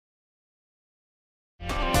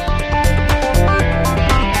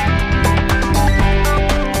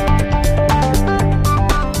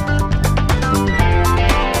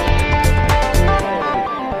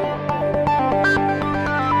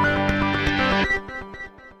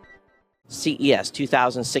CES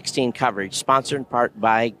 2016 coverage, sponsored in part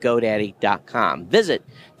by GoDaddy.com. Visit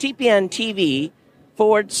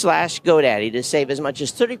TPNTV/GoDaddy to save as much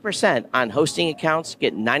as 30% on hosting accounts.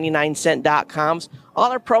 Get 99cent.coms.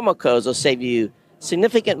 All our promo codes will save you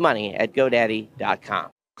significant money at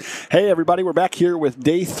GoDaddy.com. Hey, everybody, we're back here with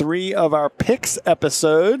day 3 of our picks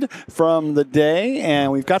episode from the day,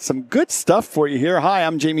 and we've got some good stuff for you here. Hi,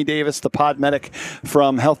 I'm Jamie Davis, the pod medic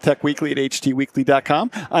from Health Tech Weekly at htweekly.com.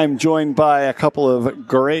 I'm joined by a couple of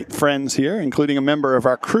great friends here, including a member of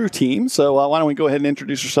our crew team. So why don't we go ahead and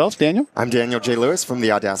introduce yourselves, Daniel? I'm Daniel J. Lewis from the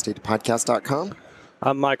AudacityPodcast.com.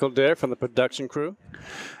 I'm Michael Dare from the production crew.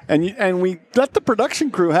 And we let the production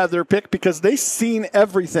crew have their pick because they've seen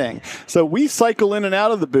everything. So we cycle in and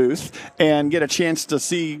out of the booth and get a chance to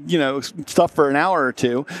see, stuff for an hour or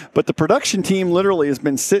two. But the production team literally has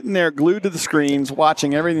been sitting there glued to the screens,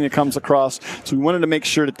 watching everything that comes across. So we wanted to make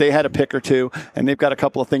sure that they had a pick or two, and they've got a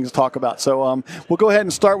couple of things to talk about. So we'll go ahead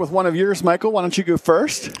and start with one of yours, Michael. Why don't you go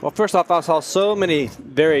first? Well, first off, I saw so many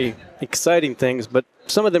very exciting things, but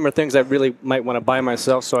some of them are things I really might want to buy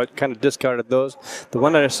myself, so I kind of discarded those. The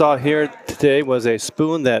one that I saw here today was a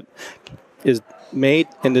spoon that is made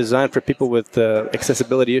and designed for people with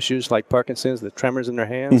accessibility issues like Parkinson's, the tremors in their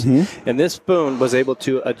hands. Mm-hmm. And this spoon was able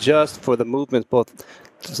to adjust for the movements both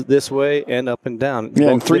this way and up and down. Yeah,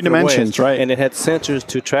 in 3 dimensions, right. And it had sensors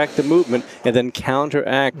to track the movement and then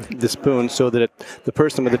counteract the spoon so that the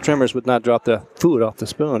person with the tremors would not drop the food off the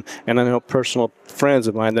spoon. And I know personal friends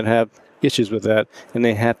of mine that have issues with that, and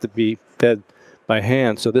they have to be fed by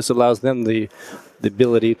hand. So this allows them the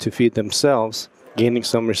ability to feed themselves, gaining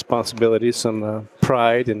some responsibility, some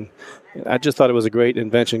pride. And I just thought it was a great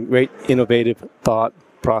invention, great innovative thought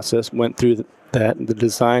process went through the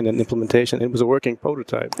design and implementation. It was a working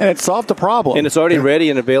prototype. And it solved a problem. And it's already ready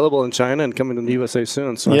and available in China and coming to the USA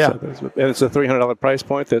soon. So yeah. And it's a $300 price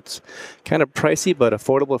point that's kind of pricey but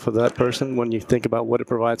affordable for that person when you think about what it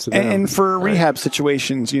provides to them. And for rehab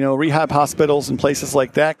situations, rehab hospitals and places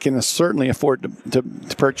like that can certainly afford to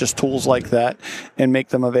purchase tools like that and make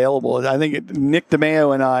them available. I think Nick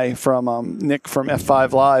DeMeo and I from Nick from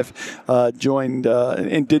F5 Live joined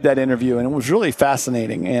and did that interview, and it was really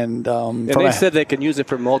fascinating. And they said they can use it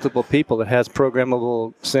for multiple people. It has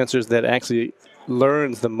programmable sensors that actually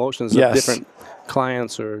learns the motions of different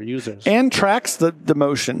clients or users. And tracks the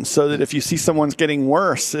motion so that if you see someone's getting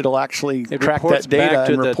worse, it'll actually track that data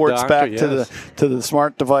and reports back to the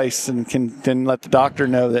smart device and can let the doctor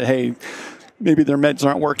know that, hey, maybe their meds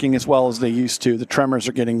aren't working as well as they used to. The tremors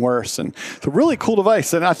are getting worse. And it's a really cool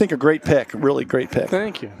device, and I think a great pick, really great pick.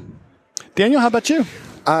 Thank you. Daniel, how about you?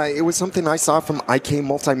 It was something I saw from IK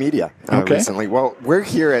Multimedia recently. Well, we're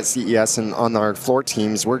here at CES, and on our floor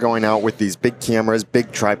teams, we're going out with these big cameras,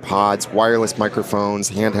 big tripods, wireless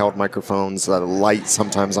microphones, handheld microphones, light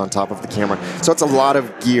sometimes on top of the camera. So it's a lot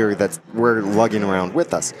of gear that we're lugging around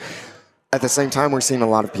with us. At the same time, we're seeing a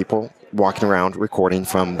lot of people walking around recording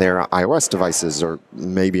from their iOS devices or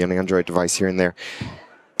maybe an Android device here and there.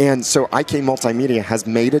 And so IK Multimedia has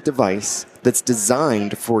made a device that's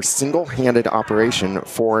designed for single-handed operation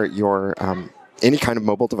for your any kind of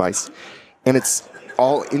mobile device, and it's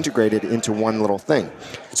all integrated into one little thing.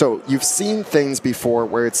 So you've seen things before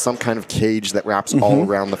where it's some kind of cage that wraps all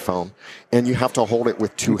around the phone, and you have to hold it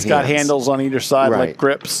with 2 hands. It's got handles on either side, like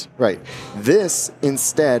grips. Right. This,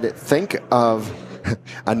 instead, think of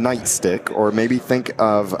a nightstick, or maybe think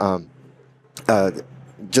of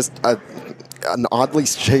just an oddly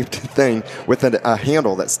shaped thing with a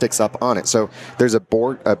handle that sticks up on it. So there's a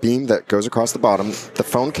beam that goes across the bottom. The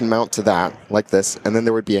phone can mount to that like this, and then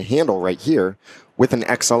there would be a handle right here with an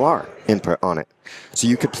XLR input on it. So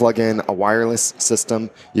you could plug in a wireless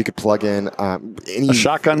system. You could plug in a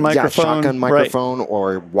shotgun microphone, right,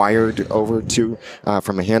 or wired over to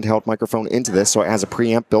from a handheld microphone into this. So it has a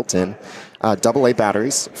preamp built in, AA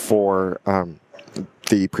batteries for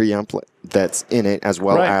the preamp that's in it, as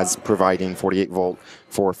well as providing 48 volt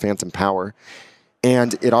for phantom power.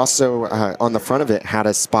 And it also, on the front of it, had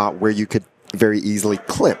a spot where you could very easily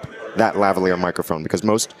clip that lavalier microphone, because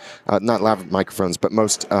most, not lav microphones, but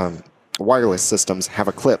most wireless systems have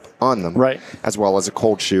a clip on them, as well as a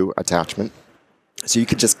cold shoe attachment. So you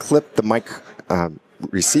could just clip the mic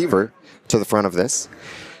receiver to the front of this.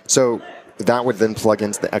 So that would then plug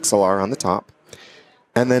into the XLR on the top.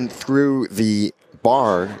 And then through the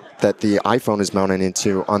bar that the iPhone is mounted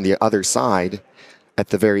into on the other side, at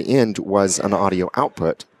the very end was an audio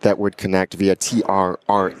output that would connect via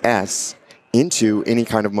TRRS into any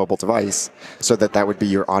kind of mobile device so that would be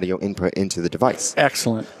your audio input into the device.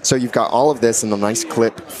 Excellent. So you've got all of this in a nice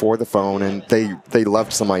clip for the phone, and they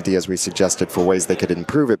loved some ideas we suggested for ways they could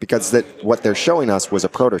improve it, because what they're showing us was a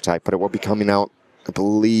prototype, but it will be coming out, I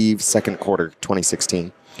believe, second quarter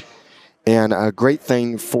 2016. And a great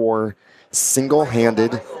thing for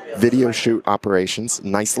single-handed video shoot operations,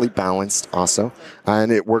 nicely balanced also,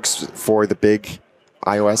 and it works for the big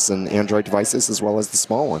iOS and Android devices as well as the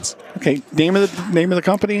small ones. Okay, name of the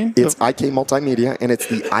company? It's IK Multimedia, and it's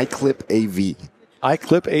the iClip AV.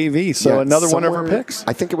 iClip AV. So another one of our picks.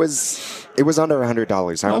 I think it was under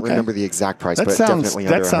 $100. I don't remember the exact price, but definitely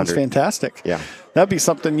under $100. That sounds fantastic. Yeah. That'd be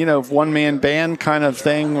something, one-man band kind of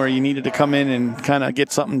thing where you needed to come in and kind of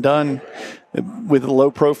get something done with a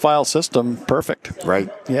low-profile system. Perfect. Right.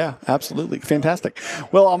 Yeah, absolutely. Fantastic.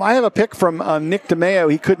 Well, I have a pick from Nick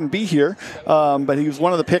DeMeo. He couldn't be here, but he was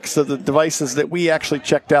one of the picks of the devices that we actually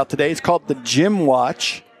checked out today. It's called the Gym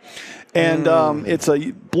Watch. And it's a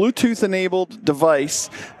Bluetooth-enabled device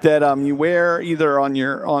that you wear either on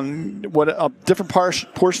different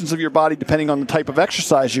portions of your body, depending on the type of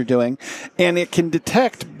exercise you're doing, and it can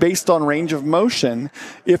detect based on range of motion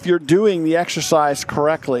if you're doing the exercise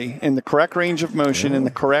correctly in the correct range of motion in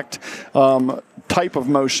the correct type of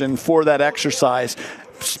motion for that exercise.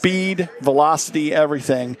 Speed, velocity,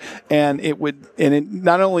 everything, and it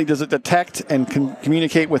not only does it detect and can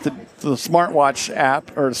communicate with the smartwatch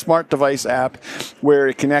app or the smart device app, where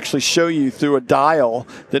it can actually show you through a dial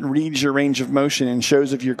that reads your range of motion and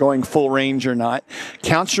shows if you're going full range or not,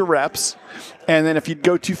 counts your reps, and then if you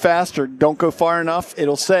go too fast or don't go far enough,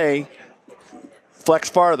 it'll say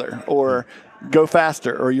flex farther or go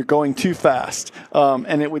faster, or you're going too fast.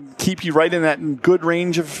 And it would keep you right in that good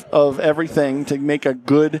range of everything to make a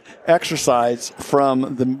good exercise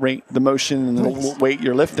from the motion and the weight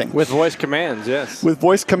you're lifting. With voice commands, yes. With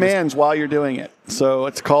voice commands while you're doing it. So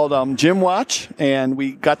it's called Gym Watch, and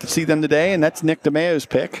we got to see them today, and that's Nick DeMeo's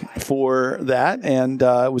pick for that. And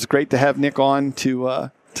it was great to have Nick on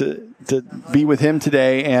to be with him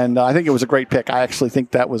today, and I think it was a great pick. I actually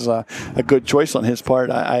think that was a good choice on his part.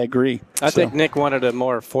 I agree. I think Nick wanted a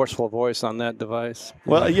more forceful voice on that device.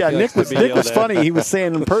 Well, yeah, Nick was funny. He was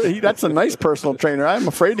saying that's a nice personal trainer. I'm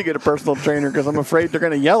afraid to get a personal trainer because I'm afraid they're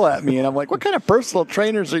going to yell at me. And I'm like, what kind of personal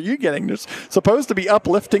trainers are you getting? They're supposed to be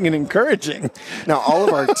uplifting and encouraging. Now, all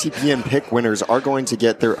of our TPN pick winners are going to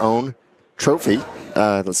get their own trophy,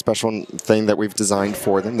 the special thing that we've designed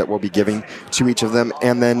for them that we'll be giving to each of them,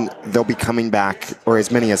 and then they'll be coming back, or as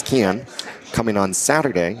many as can, coming on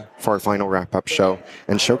Saturday for our final wrap-up show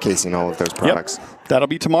and showcasing all of those products. Yep. That'll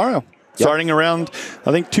be tomorrow. Starting around,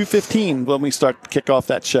 I think, 2:15 when we start to kick off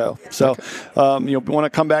that show. So you'll want to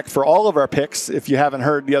come back for all of our picks if you haven't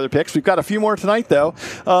heard the other picks. We've got a few more tonight, though.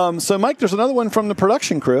 So, Mike, there's another one from the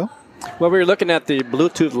production crew. Well, we were looking at the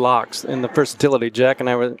Bluetooth locks and the versatility. Jack and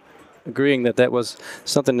I were agreeing that was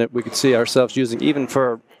something that we could see ourselves using even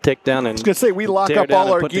for takedown. And I was going to say, we lock up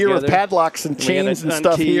all our gear with padlocks and chains and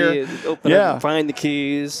stuff here. Open up and find the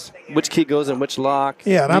keys, which key goes in which lock.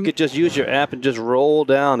 Yeah, you could just use your app and just roll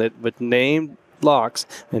down it with named locks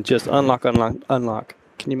and just unlock.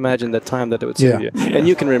 Can you imagine the time that it would save you? And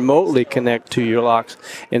you can remotely connect to your locks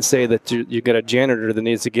and say that you got a janitor that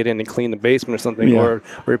needs to get in and clean the basement or something, or a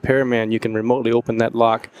repairman. You can remotely open that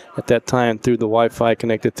lock at that time through the Wi-Fi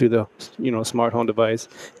connected through the smart home device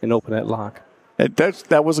and open that lock.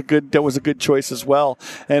 That was a good choice as well,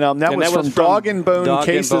 and that was from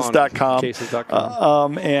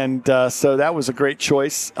dogandbonecases.com. So that was a great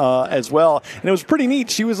choice as well, and it was pretty neat.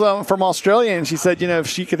 She was from Australia, and she said, if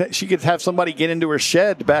she could have somebody get into her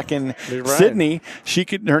shed back in Sydney,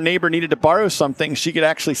 her neighbor needed to borrow something, she could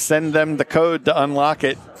actually send them the code to unlock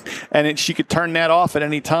it. And she could turn that off at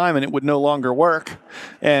any time, and it would no longer work.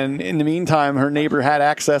 And in the meantime, her neighbor had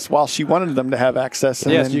access while she wanted them to have access.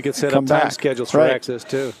 And yes, you could set up time schedules for access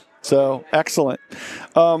too. So excellent.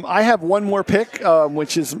 I have one more pick,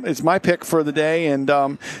 which is my pick for the day, and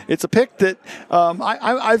it's a pick that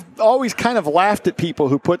I've always kind of laughed at people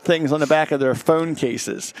who put things on the back of their phone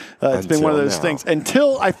cases. It's been one of those things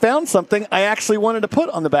until I found something I actually wanted to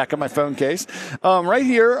put on the back of my phone case. Right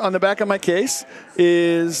here on the back of my case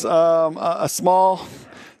is a small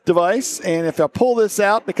device, and if I pull this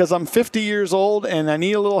out because I'm 50 years old and I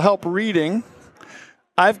need a little help reading,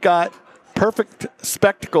 I've got perfect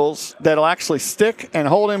spectacles that'll actually stick and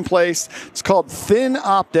hold in place. It's called Thin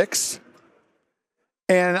Optics,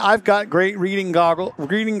 And I've got great reading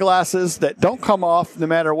glasses that don't come off no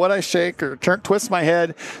matter what I shake or twist my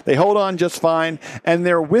head. They hold on just fine, and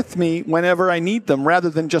they're with me whenever I need them rather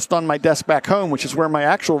than just on my desk back home, which is where my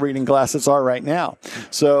actual reading glasses are right now.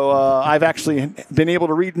 So I've actually been able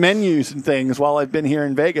to read menus and things while I've been here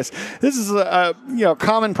in Vegas. This is a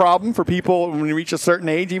common problem for people when you reach a certain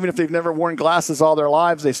age. Even if they've never worn glasses all their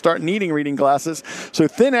lives, they start needing reading glasses. So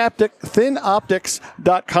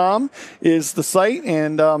thinoptics.com is the site, and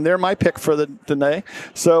they're my pick for the day.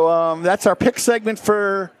 So that's our pick segment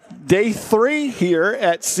for Day 3 here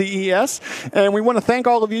at CES, and we want to thank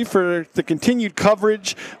all of you for the continued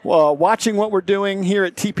coverage, watching what we're doing here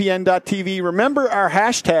at TPN.TV. Remember our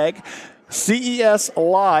hashtag, CES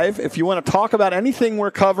Live. If you want to talk about anything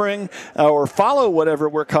we're covering or follow whatever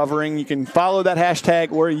we're covering, you can follow that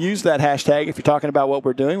hashtag or use that hashtag if you're talking about what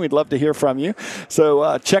we're doing. We'd love to hear from you.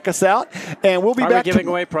 So check us out, and we'll be back. Are we giving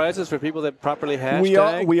away prizes for people that properly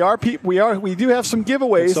hashtag? We do have some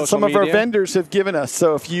giveaways that some of our vendors have given us.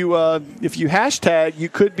 So if you hashtag, you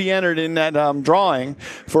could be entered in that drawing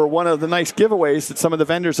for one of the nice giveaways that some of the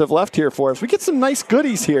vendors have left here for us. We get some nice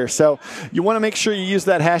goodies here, so you want to make sure you use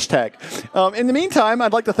that hashtag. In the meantime,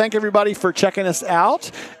 I'd like to thank everybody for checking us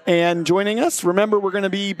out and joining us. Remember, we're going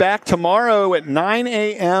to be back tomorrow at 9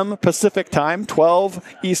 a.m. Pacific time, 12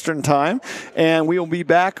 Eastern time, and we will be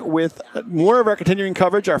back with more of our continuing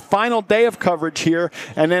coverage, our final day of coverage here,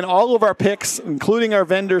 and then all of our picks, including our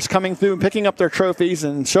vendors coming through and picking up their trophies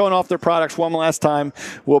and showing off their products one last time,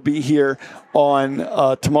 will be here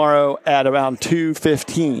on tomorrow at around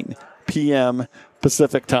 2:15 p.m.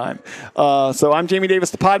 Pacific time. So I'm Jamie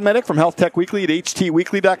Davis, the Pod Medic from Health Tech Weekly at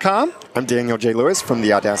htweekly.com. I'm Daniel J. Lewis from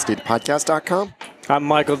the AudacityPodcast.com. I'm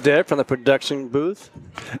Michael Dett from the production booth.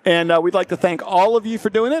 And we'd like to thank all of you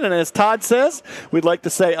for doing it. And as Todd says, we'd like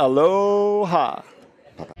to say aloha.